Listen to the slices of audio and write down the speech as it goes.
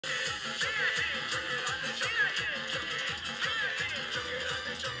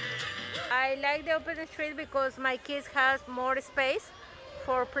I like the open street because my kids have more space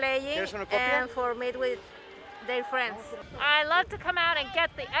for playing and for meet with their friends. I love to come out and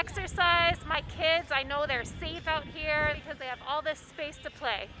get the exercise. My kids, I know they're safe out here because they have all this space to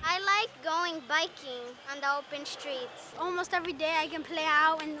play. I like going biking on the open streets. Almost every day I can play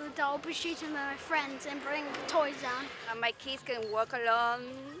out in the open streets with my friends and bring toys down. My kids can walk along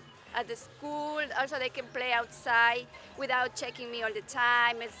at the school. Also, they can play outside without checking me all the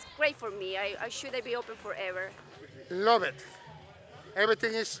time. It's great for me. I should be open forever. Love it.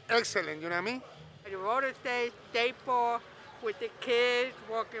 Everything is excellent, you know what I mean? The roller stage, staple with the kids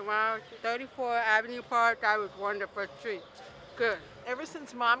walking around 34th Avenue Park. That was wonderful street. Good. Ever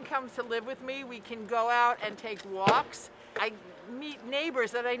since Mom comes to live with me, we can go out and take walks. I meet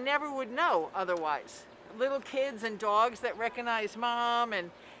neighbors that I never would know otherwise. Little kids and dogs that recognize Mom,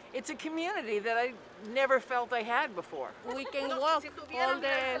 and it's a community that I never felt I had before. We can walk all the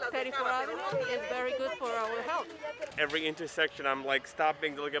 34th Avenue. It's very good for our health. Every intersection, I'm like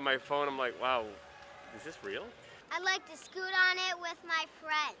stopping to look at my phone. I'm like, wow, is this real? I like to scoot on it with my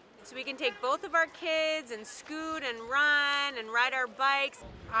friends. So we can take both of our kids and scoot and run and ride our bikes.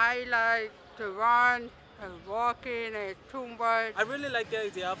 I like to run and walking and Zumba. I really like the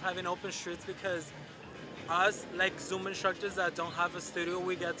idea of having open streets because us, like Zoom instructors that don't have a studio,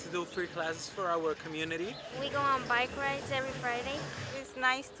 we get to do free classes for our community. We go on bike rides every Friday. It's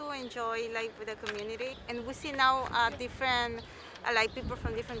nice to enjoy life with the community, and we see now different like people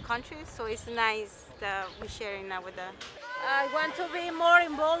from different countries, so it's nice that we're sharing that with them. I want to be more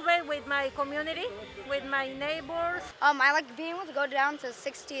involved with my community, with my neighbors. I like being able to go down to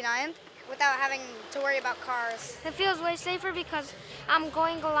 69th without having to worry about cars. It feels way safer because I'm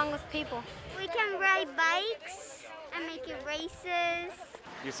going along with people. We can ride bikes and make it races.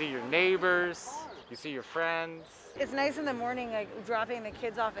 You see your neighbors, you see your friends. It's nice in the morning, like dropping the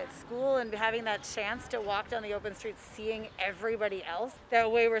kids off at school and having that chance to walk down the open streets, seeing everybody else. That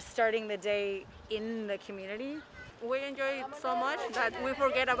way we're starting the day in the community. We enjoy it so much that we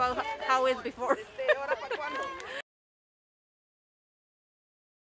forget about how it's before.